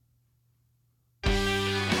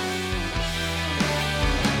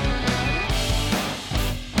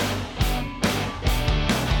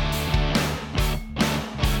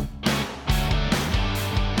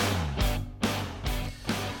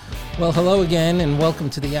Well, hello again, and welcome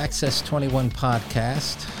to the Access 21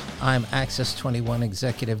 podcast. I'm Access 21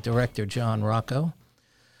 Executive Director John Rocco.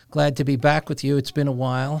 Glad to be back with you. It's been a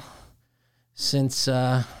while since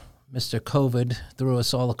Mr. COVID threw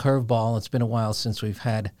us all a curveball. It's been a while since we've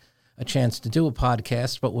had a chance to do a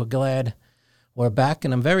podcast, but we're glad we're back,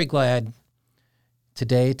 and I'm very glad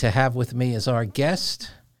today to have with me as our guest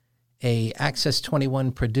a Access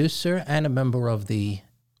 21 producer and a member of the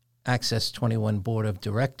Access 21 Board of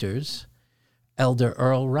Directors, Elder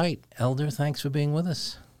Earl Wright. Elder, thanks for being with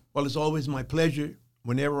us. Well, it's always my pleasure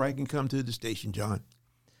whenever I can come to the station, John.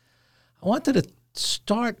 I wanted to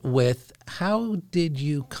start with, how did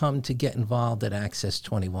you come to get involved at Access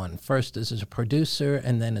 21? First as a producer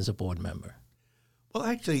and then as a board member. Well,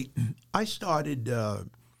 actually, I started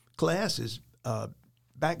classes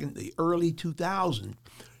back in the early 2000s,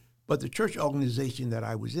 but the church organization that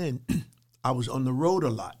I was in, I was on the road a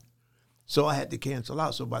lot. So I had to cancel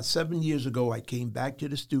out. So about 7 years ago, I came back to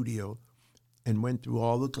the studio and went through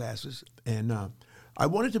all the classes. And I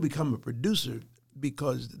wanted to become a producer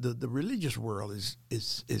because the religious world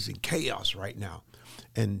is in chaos right now.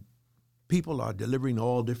 And people are delivering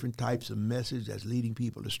all different types of messages that's leading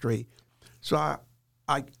people astray. So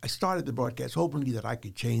I started the broadcast hoping that I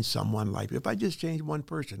could change someone's life. If I just changed one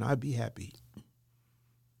person, I'd be happy.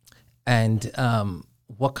 And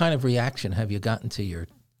what kind of reaction have you gotten to your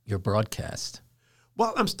broadcast?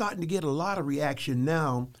 Well, I'm starting to get a lot of reaction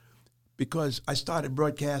now because I started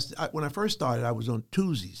broadcast. When I first started, I was on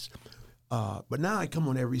Tuesdays, but now I come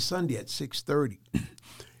on every Sunday at 6:30,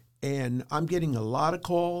 and I'm getting a lot of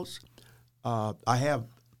calls. I have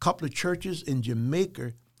a couple of churches in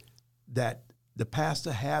Jamaica that the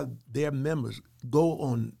pastor have their members go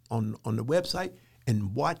on the website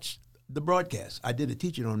and watch the broadcast. I did a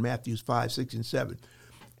teaching on Matthew 5, 6, and 7.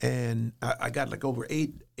 And I got like over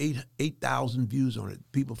 8,000 views on it,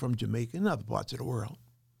 people from Jamaica and other parts of the world.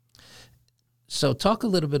 So talk a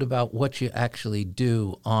little bit about what you actually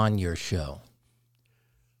do on your show.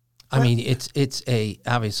 I mean,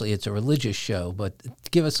 obviously it's a religious show, but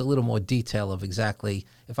give us a little more detail of exactly,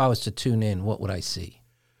 if I was to tune in, what would I see?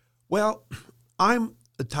 Well, I'm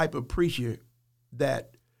the type of preacher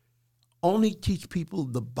that only teach people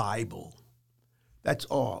the Bible. That's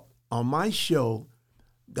all. On my show,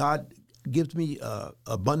 God gives me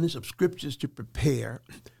abundance of scriptures to prepare,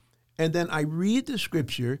 and then I read the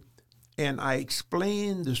scripture and I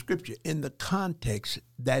explain the scripture in the context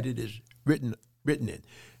that it is written in.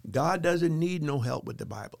 God doesn't need no help with the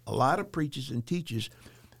Bible. A lot of preachers and teachers,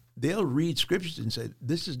 they'll read scriptures and say,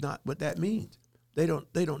 this is not what that means. They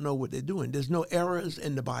don't know what they're doing. There's no errors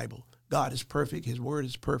in the Bible. God is perfect. His word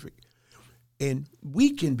is perfect. And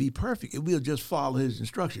we can be perfect if we'll just follow his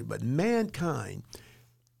instruction. But mankind,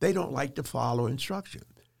 they don't like to follow instruction.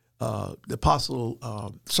 The Apostle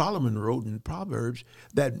Solomon wrote in Proverbs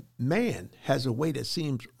that man has a way that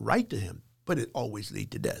seems right to him, but it always leads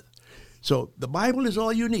to death. So the Bible is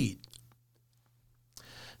all you need.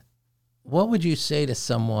 What would you say to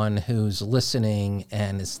someone who's listening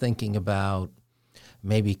and is thinking about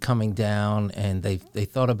maybe coming down and they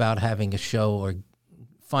thought about having a show or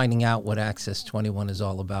finding out what Access 21 is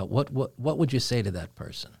all about? What would you say to that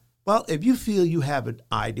person? Well, if you feel you have an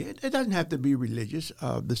idea, it doesn't have to be religious.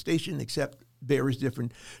 The station accepts various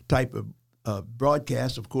different type of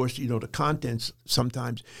broadcasts. Of course, the contents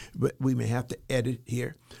sometimes we may have to edit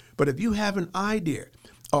here. But if you have an idea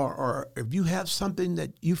or if you have something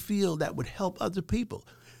that you feel that would help other people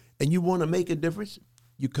and you want to make a difference,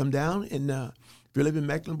 you come down and if you live in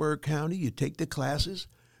Mecklenburg County, you take the classes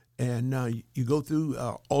and you go through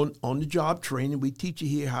on-the-job training. We teach you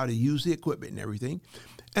here how to use the equipment and everything.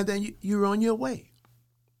 And then you're on your way.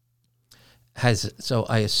 So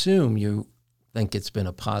I assume you think it's been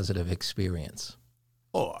a positive experience.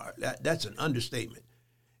 Oh, that's an understatement.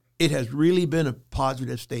 It has really been a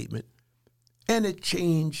positive statement, and it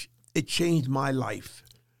changed my life.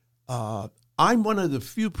 I'm one of the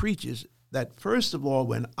few preachers that, first of all,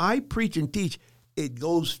 when I preach and teach, it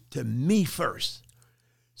goes to me first.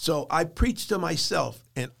 So I preach to myself,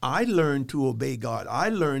 and I learn to obey God. I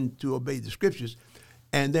learn to obey the scriptures.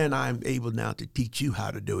 And then I'm able now to teach you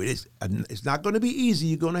how to do it. It's not going to be easy.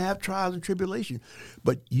 You're going to have trials and tribulation.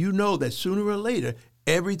 But you know that sooner or later,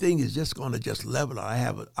 everything is just going to just level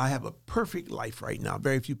out. I have a perfect life right now.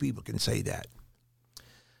 Very few people can say that.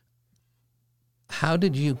 How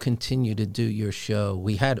did you continue to do your show?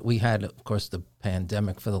 We had, of course, the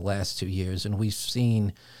pandemic for the last 2 years, and we've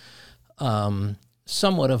seen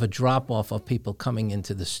somewhat of a drop-off of people coming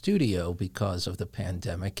into the studio because of the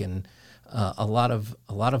pandemic, and a lot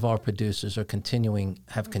of our producers have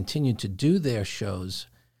continued to do their shows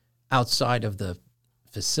outside of the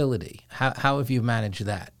facility. How have you managed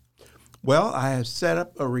that? Well, I have set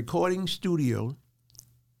up a recording studio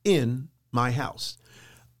in my house.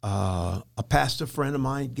 A pastor friend of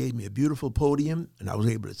mine gave me a beautiful podium, and I was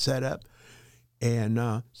able to set up.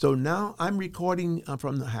 And so now I'm recording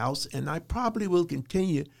from the house, and I probably will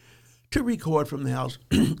continue to record from the house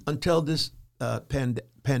until this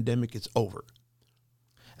pandemic is over.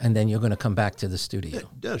 And then you're going to come back to the studio.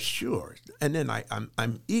 Yeah, sure. And then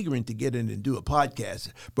I'm eager to get in and do a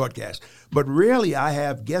broadcast. But rarely I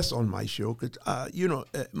have guests on my show because, a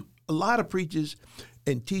lot of preachers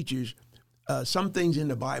and teachers, some things in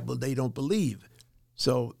the Bible they don't believe.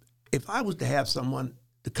 So if I was to have someone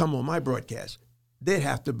to come on my broadcast, they'd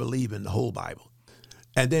have to believe in the whole Bible.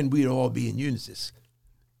 And then we'd all be in unison.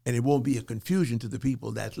 And it won't be a confusion to the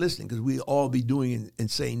people that's listening because we'll all be doing and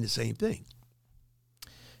saying the same thing.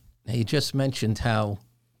 Now, you just mentioned how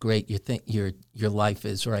great you think your life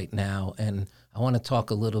is right now, and I want to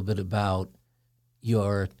talk a little bit about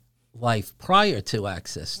your life prior to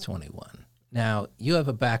Access 21. Now, you have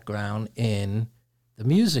a background in the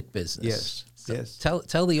music business. Yes, so yes.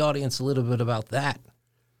 Tell the audience a little bit about that.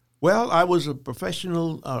 Well, I was a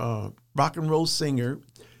professional rock and roll singer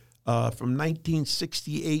from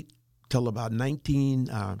 1968 till about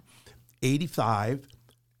 1985.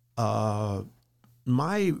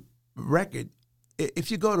 My record, if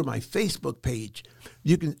you go to my Facebook page,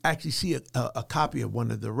 you can actually see a copy of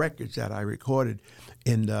one of the records that I recorded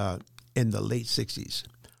in the late 60s.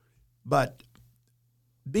 But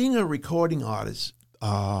being a recording artist,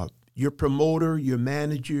 your promoter, your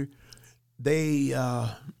manager, they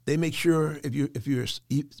make sure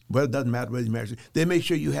well, it doesn't matter whether you're married, they make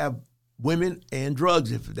sure you have women and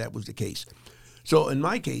drugs if that was the case. So in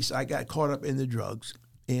my case, I got caught up in the drugs,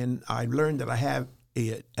 and I learned that I have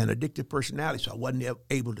an addictive personality, so I wasn't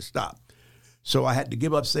able to stop. So I had to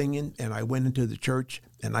give up singing, and I went into the church,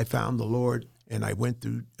 and I found the Lord, and I went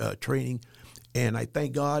through training. And I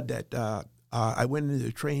thank God that I went into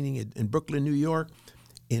the training in Brooklyn, New York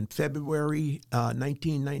in February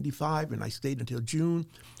 1995, and I stayed until June.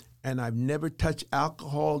 And I've never touched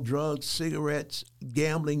alcohol, drugs, cigarettes,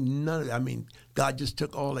 gambling, none of that. I mean, God just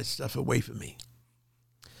took all that stuff away from me.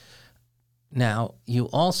 Now, you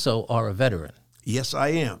also are a veteran. Yes, I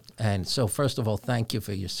am. And so, first of all, thank you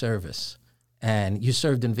for your service. And you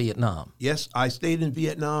served in Vietnam. Yes, I stayed in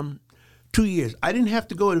Vietnam 2 years. I didn't have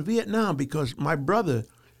to go to Vietnam because my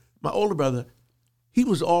older brother, he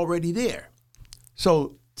was already there.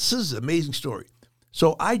 So this is an amazing story.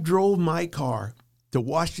 So I drove my car to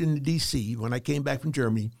Washington, D.C. when I came back from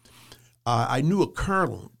Germany. I knew a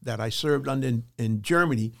colonel that I served under in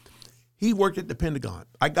Germany. He worked at the Pentagon.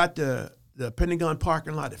 I got the Pentagon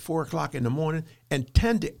parking lot at 4 o'clock in the morning, and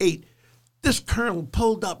 10 to 8, this colonel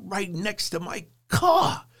pulled up right next to my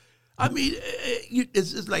car. I mean,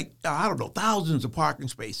 it's like, I don't know, thousands of parking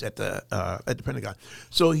spaces at the Pentagon.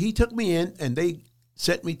 So he took me in, and they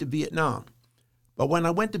sent me to Vietnam. But when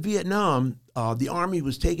I went to Vietnam, the Army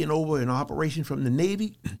was taking over an operation from the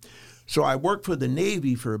Navy. So I worked for the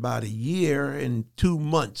Navy for about 1 year and 2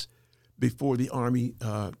 months before the Army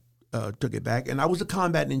took it back. And I was a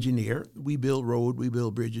combat engineer. We build road, we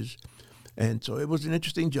build bridges. And so it was an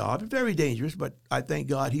interesting job, very dangerous, but I thank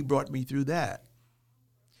God he brought me through that.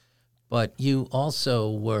 But you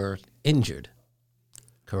also were injured,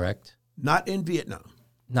 correct? Not in Vietnam.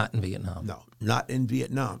 Not in Vietnam. No, not in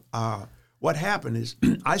Vietnam. What happened is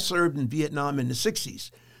I served in Vietnam in the 60s.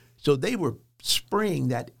 So they were spraying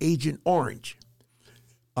that Agent Orange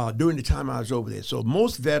during the time I was over there. So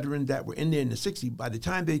most veterans that were in there in the 60s, by the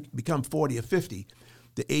time they become 40 or 50,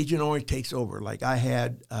 the Agent Orange takes over. Like I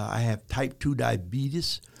have type 2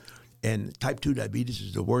 diabetes, and type 2 diabetes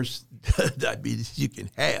is the worst diabetes you can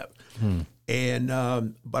have. And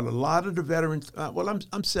but a lot of the veterans,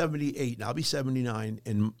 I'm 78 now. I'll be 79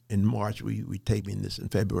 in March. We taping this in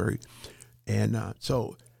February. And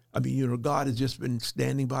so, I mean, God has just been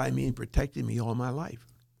standing by me and protecting me all my life.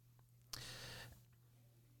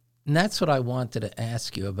 And that's what I wanted to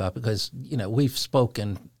ask you about because, we've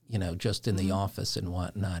spoken, just in the office and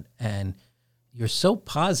whatnot, and you're so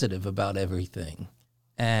positive about everything.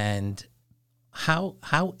 And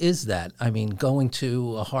how is that? I mean, going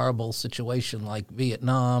to a horrible situation like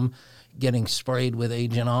Vietnam, getting sprayed with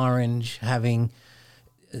Agent Orange, having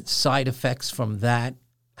side effects from that,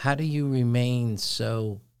 how do you remain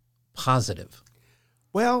so positive?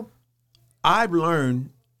 Well, I've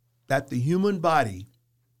learned that the human body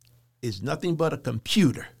is nothing but a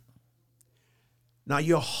computer. Now,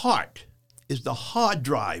 your heart is the hard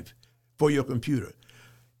drive for your computer.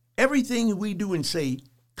 Everything we do and say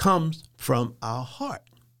comes from our heart.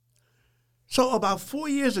 So about 4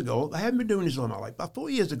 years ago, I haven't been doing this all my life. About 4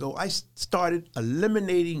 years ago, I started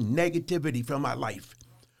eliminating negativity from my life.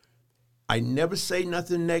 I never say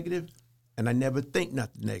nothing negative, and I never think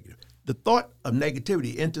nothing negative. The thought of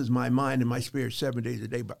negativity enters my mind and my spirit 7 days a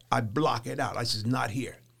day, but I block it out. I says, not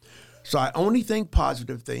here. So I only think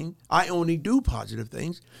positive things. I only do positive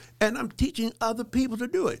things, and I'm teaching other people to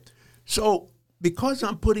do it. So because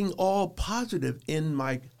I'm putting all positive in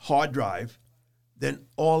my hard drive, then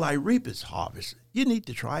all I reap is harvest. You need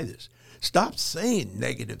to try this. Stop saying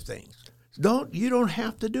negative things. You don't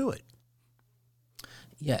have to do it.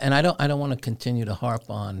 Yeah, and I don't want to continue to harp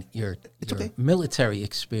on your okay. military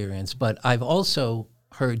experience, but I've also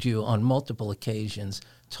heard you on multiple occasions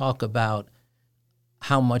talk about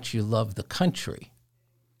how much you love the country.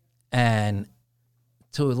 And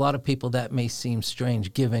to a lot of people that may seem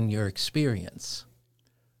strange given your experience.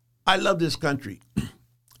 I love this country.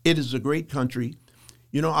 It is a great country.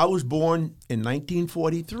 You know, I was born in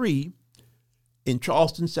 1943 in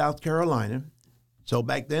Charleston, South Carolina. So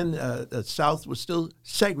back then, the South was still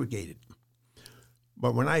segregated.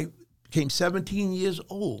 But when I became 17 years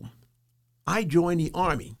old, I joined the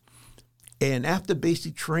Army. And after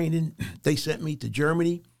basic training, they sent me to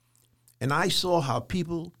Germany. And I saw how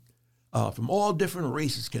people from all different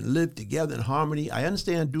races can live together in harmony. I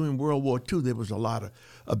understand during World War II, there was a lot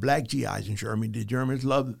of black GIs in Germany. The Germans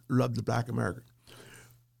loved the black American.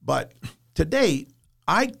 But today,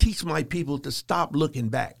 I teach my people to stop looking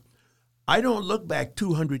back. I don't look back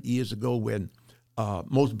 200 years ago when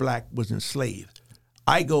most black was enslaved.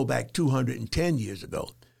 I go back 210 years ago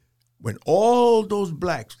when all those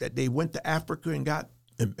blacks that they went to Africa and got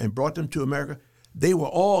and brought them to America, they were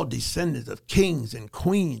all descendants of kings and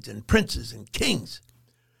queens and princes and kings.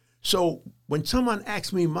 So when someone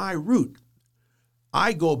asks me my root,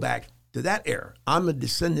 I go back to that era. I'm a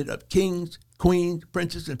descendant of kings, queens,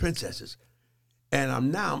 princes, and princesses. And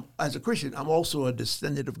I'm now, as a Christian, I'm also a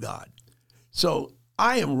descendant of God. So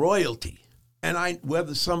I am royalty. And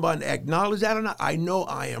whether somebody acknowledges that or not, I know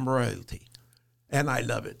I am royalty. And I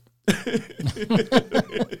love it.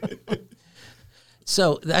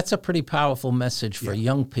 So that's a pretty powerful message for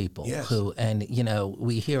young people. Yes.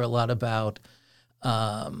 We hear a lot about,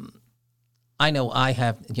 I know I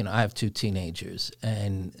have two teenagers,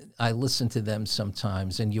 and I listen to them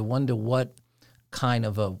sometimes, and you wonder what kind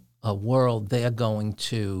of a world they're going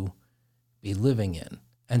to be living in.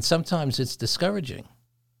 And sometimes it's discouraging.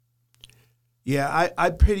 Yeah,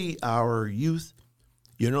 I pity our youth.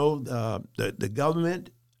 You know, the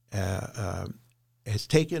government has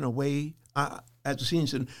taken away, as a senior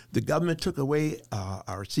citizen, the government took away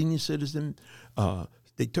our senior citizen.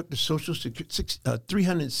 They took the Social Security,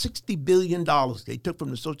 $360 billion they took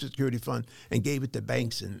from the Social Security Fund and gave it to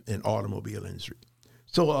banks and automobile industry.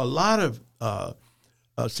 So a lot of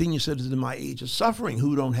senior citizens my age are suffering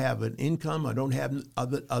who don't have an income or don't have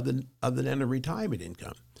other than a retirement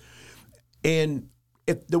income. And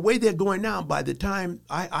if the way they're going now, by the time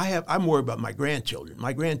I'm worried about my grandchildren.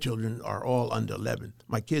 My grandchildren are all under 11.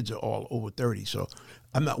 My kids are all over 30, so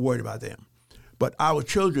I'm not worried about them. But our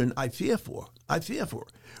children, I fear for.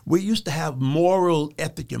 We used to have moral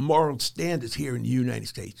ethic and moral standards here in the United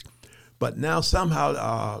States. But now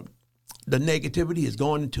somehow the negativity is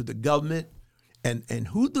going into the government. And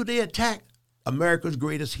who do they attack? America's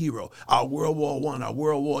greatest hero, our World War I, our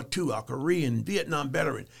World War II, our Korean, Vietnam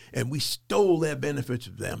veteran. And we stole their benefits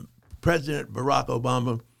from them. President Barack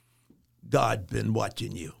Obama, God's been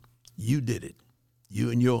watching you. You did it.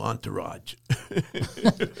 You and your entourage.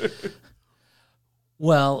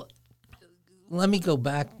 Well, let me go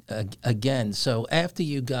back again. So after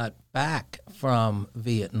you got back from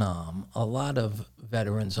Vietnam, a lot of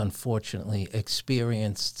veterans, unfortunately,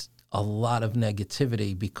 experienced a lot of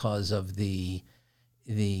negativity because of the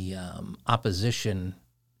opposition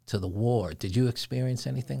to the war. Did you experience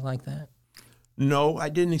anything like that? No, I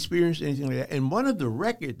didn't experience anything like that. And one of the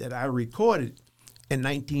records that I recorded in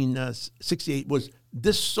 1968 was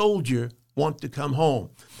This Soldier Want to Come Home.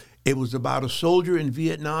 It was about a soldier in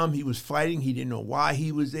Vietnam. He was fighting. He didn't know why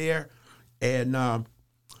he was there. And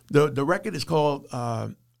the record is called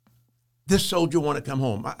This Soldier Want to Come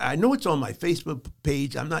Home. I know it's on my Facebook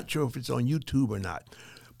page. I'm not sure if it's on YouTube or not,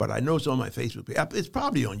 but I know it's on my Facebook page. It's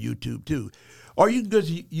probably on YouTube too. Or you can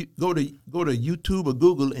go to YouTube or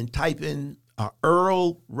Google and type in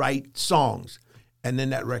Earl Wright songs, and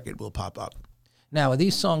then that record will pop up. Now, are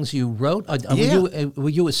these songs you wrote? Yeah. Were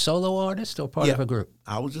you a solo artist or part of a group?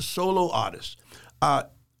 I was a solo artist.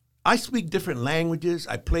 I speak different languages.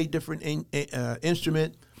 I play different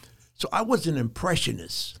instrument. So I was an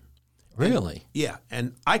impressionist. Really?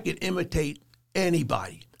 And I could imitate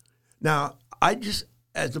anybody. Now, I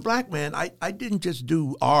as a black man, I didn't just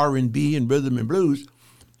do R&B and rhythm and blues.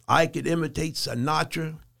 I could imitate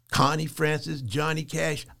Sinatra, Connie Francis, Johnny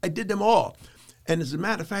Cash. I did them all. And as a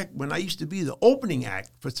matter of fact, when I used to be the opening act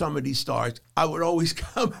for some of these stars, I would always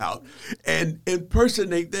come out and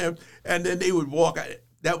impersonate them, and then they would walk out.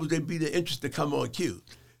 They'd be the interest to come on cue.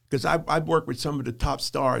 Because I've worked with some of the top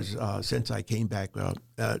stars since I came back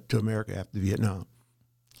to America after Vietnam.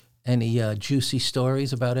 Any juicy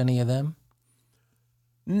stories about any of them?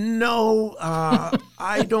 No,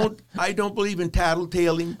 I don't believe in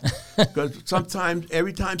tattletaling, because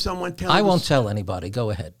every time someone tells, I won't tell anybody. Go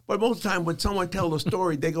ahead. But most of the time, when someone tells a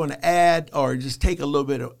story, they're going to add or just take a little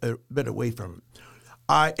bit away from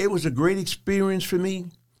it. It was a great experience for me,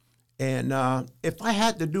 and if I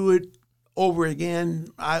had to do it over again,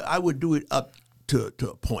 I would do it up to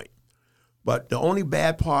a point. But the only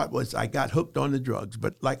bad part was I got hooked on the drugs.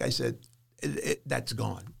 But like I said, that's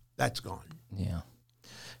gone. That's gone. Yeah.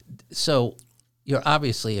 So you're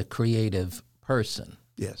obviously a creative person.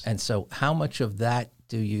 Yes. And so how much of that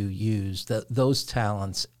do you use, those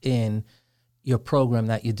talents, in your program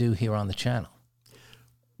that you do here on the channel?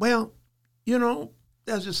 Well,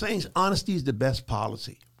 there's a saying, honesty is the best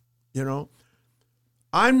policy.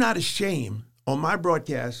 I'm not ashamed. On my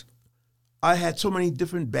broadcast, I had so many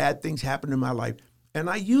different bad things happen in my life, and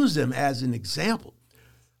I use them as an example.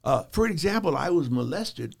 For example, I was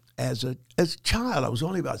molested as a child. I was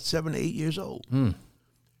only about 7 or 8 years old.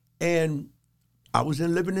 And I was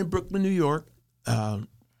living in Brooklyn, New York.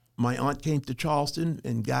 My aunt came to Charleston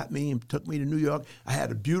and got me and took me to New York. I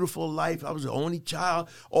had a beautiful life. I was the only child,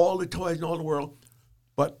 all the toys in all the world.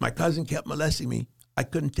 But my cousin kept molesting me. I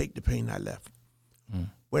couldn't take the pain. I left.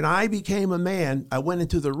 When I became a man, I went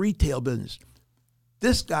into the retail business.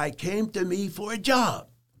 This guy came to me for a job,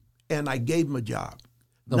 and I gave him a job.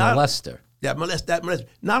 Molester. Yeah, molester.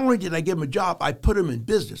 Not only did I give him a job, I put him in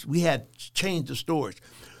business. We had chains of stores.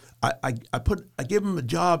 I gave him a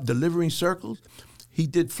job delivering circles. He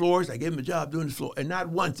did floors. I gave him a job doing the floor. And not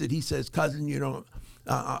once did he says, cousin,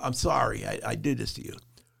 I'm sorry I did this to you.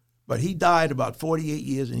 But he died about 48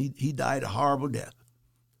 years, and he died a horrible death.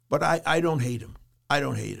 But I don't hate him. I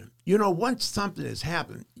don't hate him. Once something has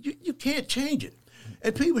happened, you can't change it.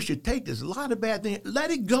 And people should take this. A lot of bad things.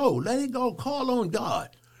 Let it go. Let it go. Call on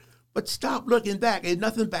God. But stop looking back. There's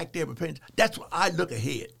nothing back there but pain. That's why I look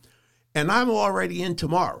ahead. And I'm already in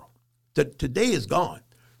tomorrow. Today is gone.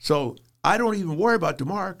 So I don't even worry about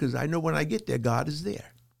tomorrow, because I know when I get there, God is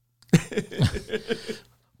there.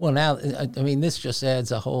 Well, now, I mean, this just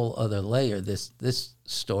adds a whole other layer, this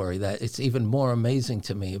story, that it's even more amazing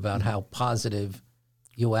to me about how positive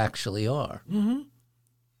you actually are. Mm-hmm.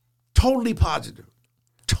 Totally positive.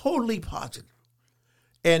 Totally positive.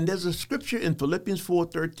 And there's a scripture in Philippians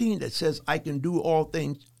 4:13 that says, I can do all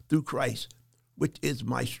things through Christ, which is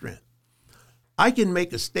my strength. I can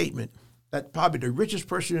make a statement that probably the richest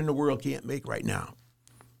person in the world can't make right now.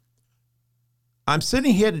 I'm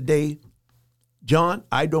sitting here today, John,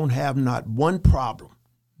 I don't have not one problem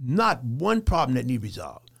that needs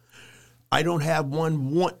resolved. I don't have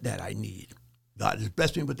one want that I need. God has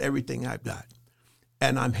blessed me with everything I've got,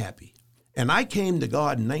 and I'm happy. And I came to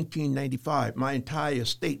God in 1995. My entire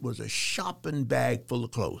estate was a shopping bag full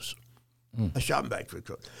of clothes. A shopping bag full of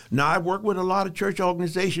clothes. Now, I work with a lot of church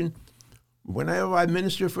organizations. Whenever I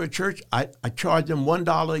minister for a church, I charge them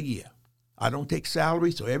 $1 a year. I don't take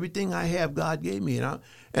salary, so everything I have, God gave me, and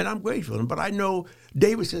I'm grateful. But I know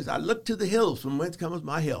David says, I look to the hills from whence comes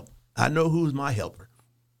my help. I know who's my helper,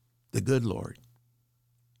 the good Lord.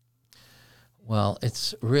 Well,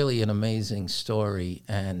 it's really an amazing story,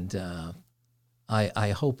 and I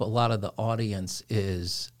hope a lot of the audience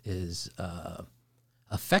is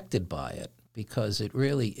affected by it, because it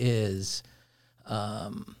really is.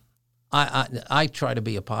 I try to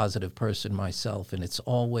be a positive person myself, and it's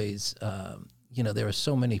always, there are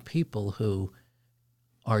so many people who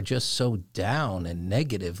are just so down and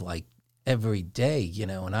negative, like every day,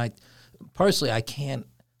 and I personally, I can't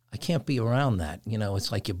be around that.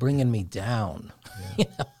 It's like you're bringing me down. Yeah.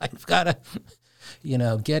 I've got to,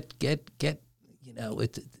 get,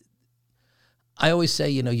 I always say,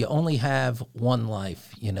 you only have one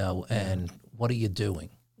life, and what are you doing?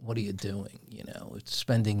 What are you doing? It's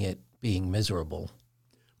spending it being miserable.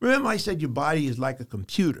 Remember I said your body is like a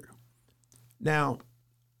computer. Now,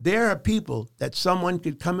 there are people that someone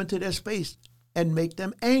could come into their space and make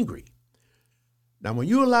them angry. Now, when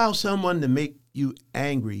you allow someone to make you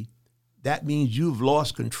angry, that means you've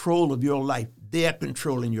lost control of your life. They're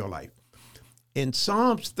controlling your life. In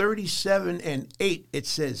Psalms 37:8, it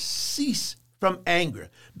says, cease from anger.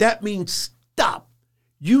 That means stop.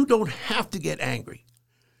 You don't have to get angry.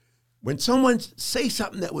 When someone say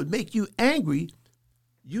something that would make you angry,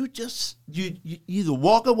 you either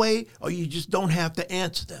walk away or you just don't have to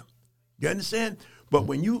answer them. You understand? But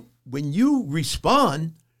when you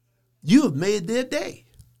respond, you have made their day.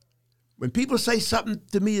 When people say something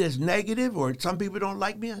to me that's negative, or some people don't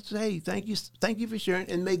like me, I say, hey, thank you for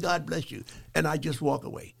sharing, and may God bless you. And I just walk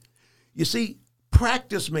away. You see,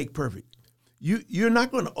 practice makes perfect. You're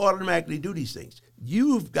not going to automatically do these things.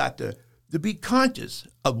 You've got to be conscious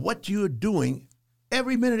of what you're doing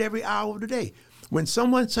every minute, every hour of the day. When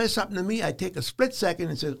someone says something to me, I take a split second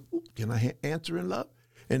and say, can I answer in love?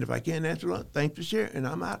 And if I can't answer in love, thanks for sharing, and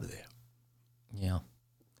I'm out of there. Yeah.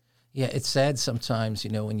 Yeah, it's sad sometimes,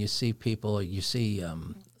 when you see people, you see a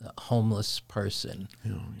homeless person,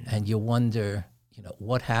 and you wonder,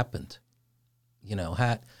 what happened?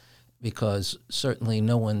 Because certainly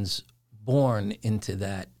no one's born into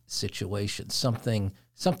that situation. Something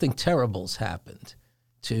terrible's happened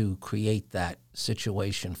to create that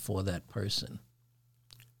situation for that person.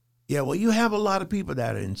 Yeah, well, you have a lot of people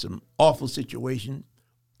that are in some awful situations.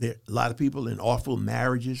 There are a lot of people in awful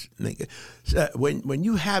marriages. When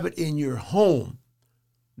you have it in your home,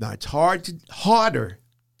 now it's harder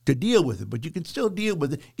to deal with it, but you can still deal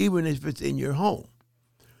with it even if it's in your home.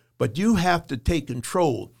 But you have to take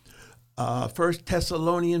control. 1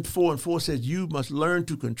 Thessalonians 4:4 says you must learn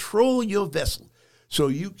to control your vessel. So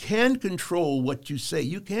you can control what you say.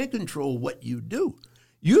 You can control what you do.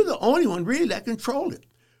 You're the only one really that control it.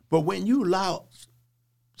 But when you allow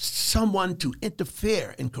someone to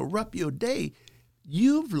interfere and corrupt your day,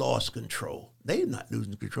 you've lost control. They're not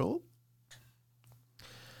losing control.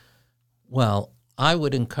 Well, I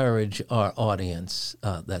would encourage our audience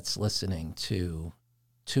that's listening to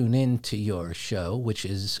tune in to your show, which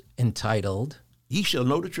is entitled Ye Shall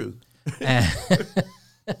Know the Truth.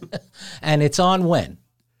 And it's on when?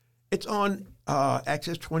 It's on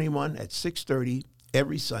Access 21 at 6:30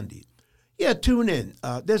 every Sunday. Yeah, tune in.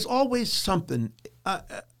 There's always something.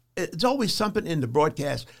 It's always something in the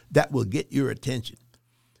broadcast that will get your attention,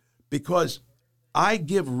 because I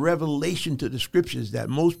give revelation to the scriptures that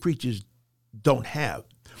most preachers don't have.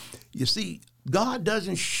 You see, God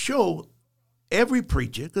doesn't show every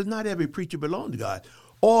preacher, because not every preacher belongs to God,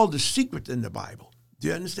 all the secrets in the Bible. Do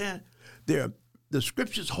you understand? The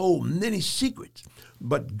scriptures hold many secrets,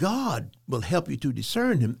 but God will help you to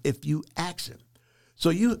discern them if you ask him.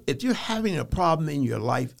 So if you're having a problem in your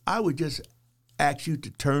life, I would just ask you to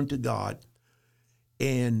turn to God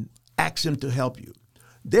and ask him to help you.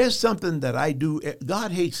 There's something that I do.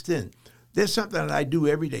 God hates sin. There's something that I do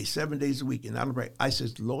every day, 7 days a week, and I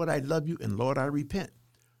says, Lord, I love you, and Lord, I repent.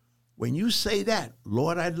 When you say that,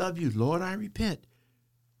 Lord, I love you, Lord, I repent,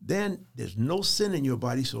 then there's no sin in your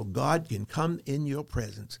body, so God can come in your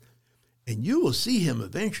presence, and you will see him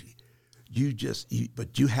eventually.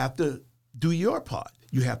 But you have to do your part.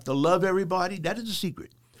 You have to love everybody. That is the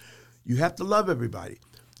secret. You have to love everybody.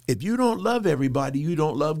 If you don't love everybody, you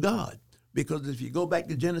don't love God. Because if you go back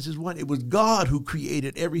to Genesis 1, it was God who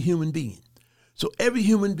created every human being. So every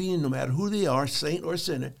human being, no matter who they are, saint or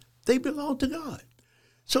sinner, they belong to God.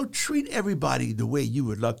 So treat everybody the way you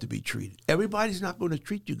would love to be treated. Everybody's not going to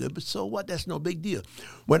treat you good, but so what? That's no big deal.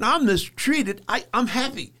 When I'm mistreated, I'm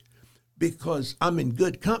happy because I'm in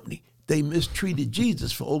good company. They mistreated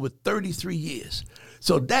Jesus for over 33 years.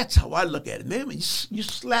 So that's how I look at it. Man, when you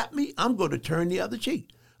slap me, I'm going to turn the other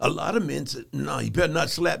cheek. A lot of men said, no, you better not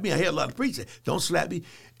slap me. I hear a lot of preachers say, don't slap me.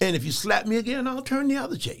 And if you slap me again, I'll turn the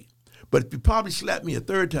other cheek. But if you probably slap me a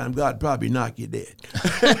third time, God probably knock you dead.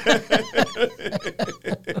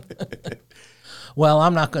 Well,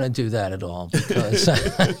 I'm not going to do that at all, because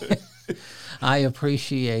I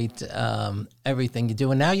appreciate everything you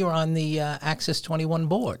do. And now you're on the Access 21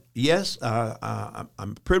 board. Yes,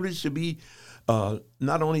 I'm privileged to be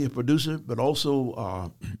not only a producer, but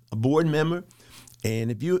also a board member.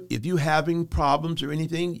 And if you having problems or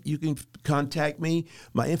anything, you can contact me.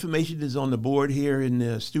 My information is on the board here in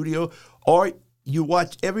the studio, or you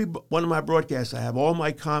watch every one of my broadcasts. I have all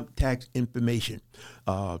my contact information.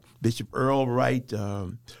 Bishop Earl Wright,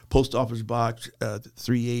 Post Office Box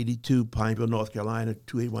 382, Pineville, North Carolina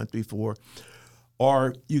 28134.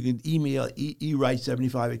 Or you can email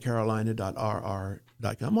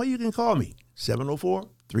ewright75@carolina.rr.com, or you can call me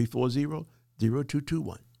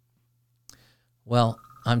 704-340-0221. Well,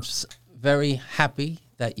 I'm very happy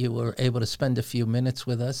that you were able to spend a few minutes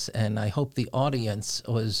with us, and I hope the audience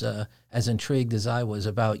was as intrigued as I was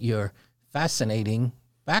about your fascinating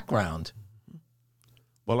background.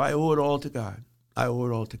 Well, I owe it all to God. I owe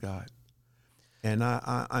it all to God. And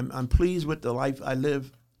I'm pleased with the life I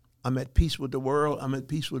live. I'm at peace with the world. I'm at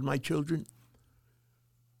peace with my children.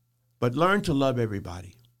 But learn to love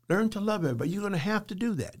everybody. Learn to love everybody. You're going to have to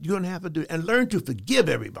do that. You're going to have to do it. And learn to forgive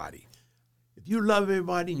everybody. If you love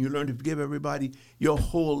everybody and you learn to forgive everybody, your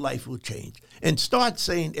whole life will change. And start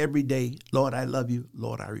saying every day, Lord, I love you.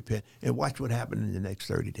 Lord, I repent. And watch what happens in the next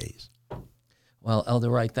 30 days. Well, Elder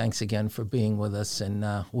Wright, thanks again for being with us.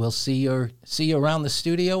 And we'll see you around the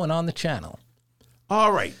studio and on the channel.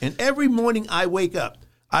 All right. And every morning I wake up,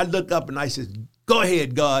 I look up and I say, go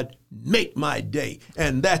ahead, God, make my day.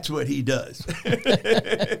 And that's what he does.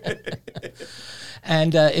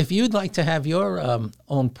 And if you'd like to have your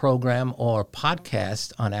own program or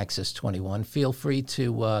podcast on Access 21, feel free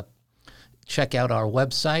to check out our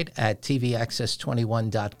website at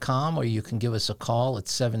tvaccess21.com, or you can give us a call at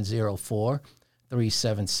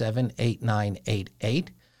 704-377-8988.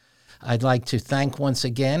 I'd like to thank once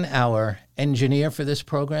again our engineer for this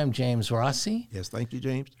program, James Rossi. Yes, thank you,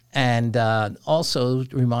 James. And also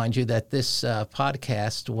remind you that this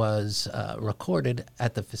podcast was recorded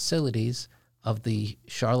at the facilities of the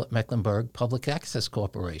Charlotte-Mecklenburg Public Access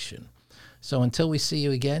Corporation. So until we see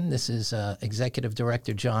you again, this is Executive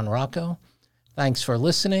Director John Rocco. Thanks for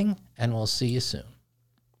listening, and we'll see you soon.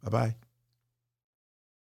 Bye-bye.